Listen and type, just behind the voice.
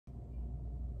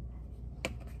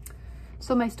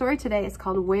So my story today is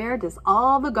called Where Does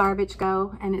All the Garbage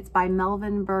Go? And it's by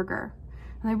Melvin Berger.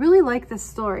 And I really like this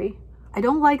story. I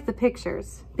don't like the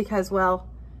pictures because, well,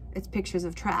 it's pictures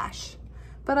of trash.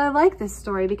 But I like this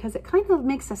story because it kind of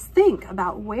makes us think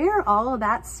about where all of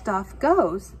that stuff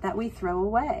goes that we throw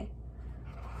away.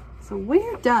 So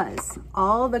where does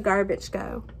all the garbage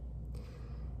go?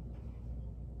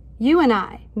 You and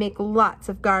I make lots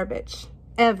of garbage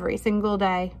every single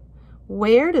day.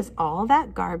 Where does all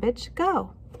that garbage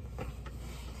go?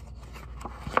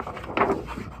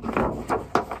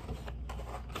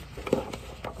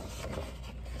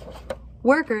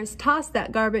 Workers toss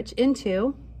that garbage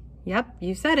into, yep,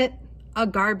 you said it, a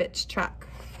garbage truck.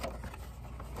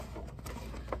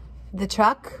 The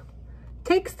truck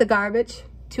takes the garbage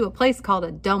to a place called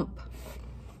a dump.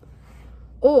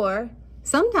 Or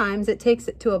sometimes it takes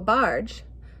it to a barge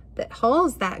that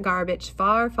hauls that garbage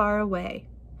far, far away.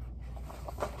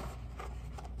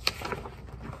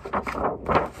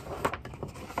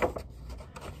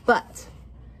 But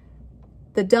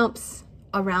the dumps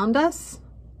around us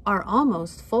are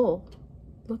almost full.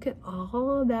 Look at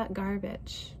all of that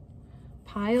garbage.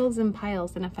 Piles and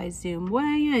piles. And if I zoom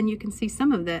way in, you can see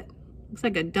some of it. Looks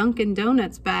like a Dunkin'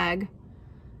 Donuts bag.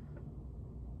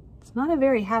 It's not a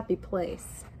very happy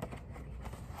place.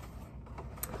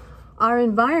 Our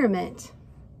environment,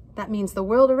 that means the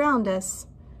world around us,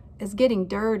 is getting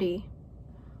dirty.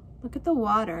 Look at the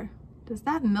water. Does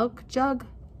that milk jug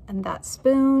and that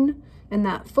spoon and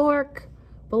that fork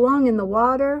belong in the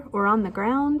water or on the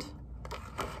ground?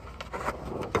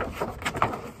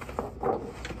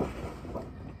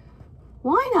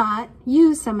 Why not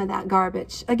use some of that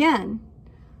garbage? Again,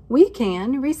 we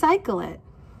can recycle it.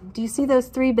 Do you see those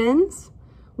 3 bins?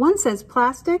 One says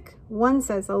plastic, one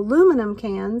says aluminum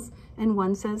cans, and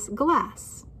one says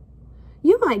glass.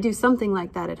 You might do something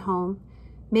like that at home.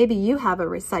 Maybe you have a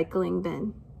recycling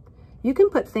bin. You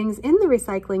can put things in the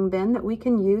recycling bin that we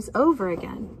can use over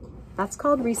again. That's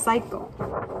called recycle.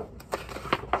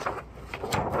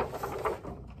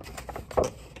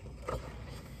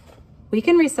 We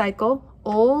can recycle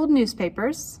old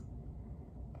newspapers.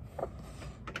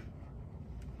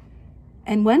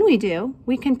 And when we do,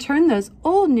 we can turn those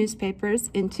old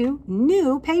newspapers into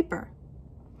new paper.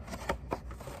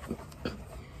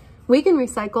 We can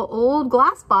recycle old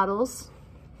glass bottles.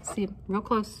 See, real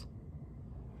close.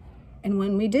 And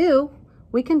when we do,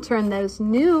 we can turn those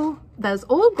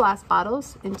old glass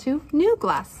bottles into new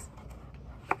glass.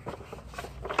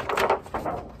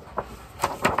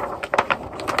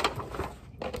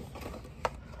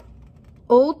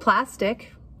 Old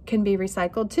plastic can be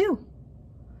recycled too,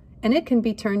 and it can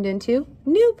be turned into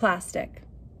new plastic.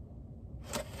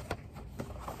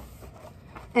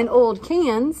 And old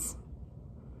cans,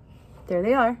 there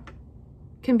they are,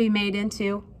 can be made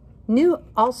into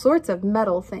all sorts of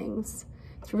metal things.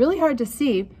 It's really hard to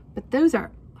see, but those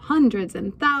are hundreds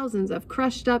and thousands of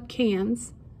crushed up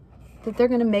cans that they're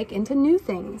going to make into new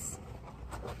things.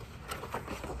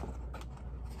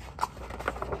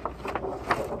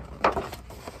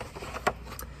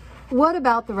 What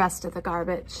about the rest of the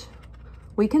garbage?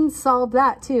 We can solve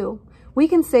that too. We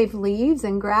can save leaves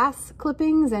and grass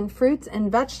clippings and fruits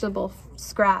and vegetable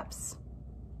scraps.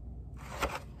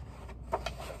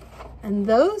 And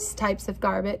those types of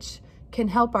garbage can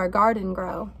help our garden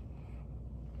grow.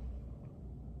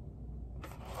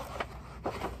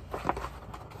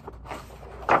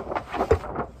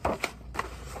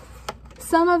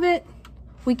 Some of it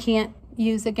we can't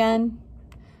use again.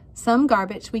 Some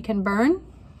garbage we can burn.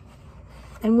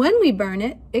 And when we burn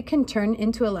it, it can turn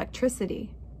into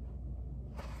electricity.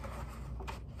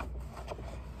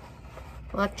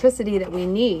 Electricity that we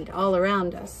need all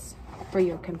around us. For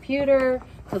your computer,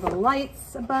 for the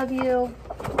lights above you,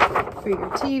 for your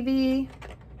TV,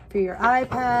 for your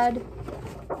iPad.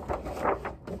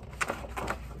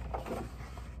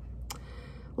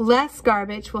 Less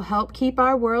garbage will help keep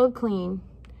our world clean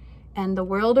and the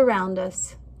world around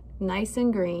us nice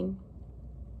and green.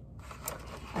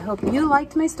 I hope you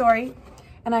liked my story,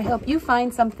 and I hope you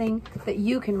find something that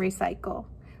you can recycle.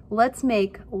 Let's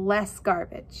make less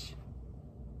garbage.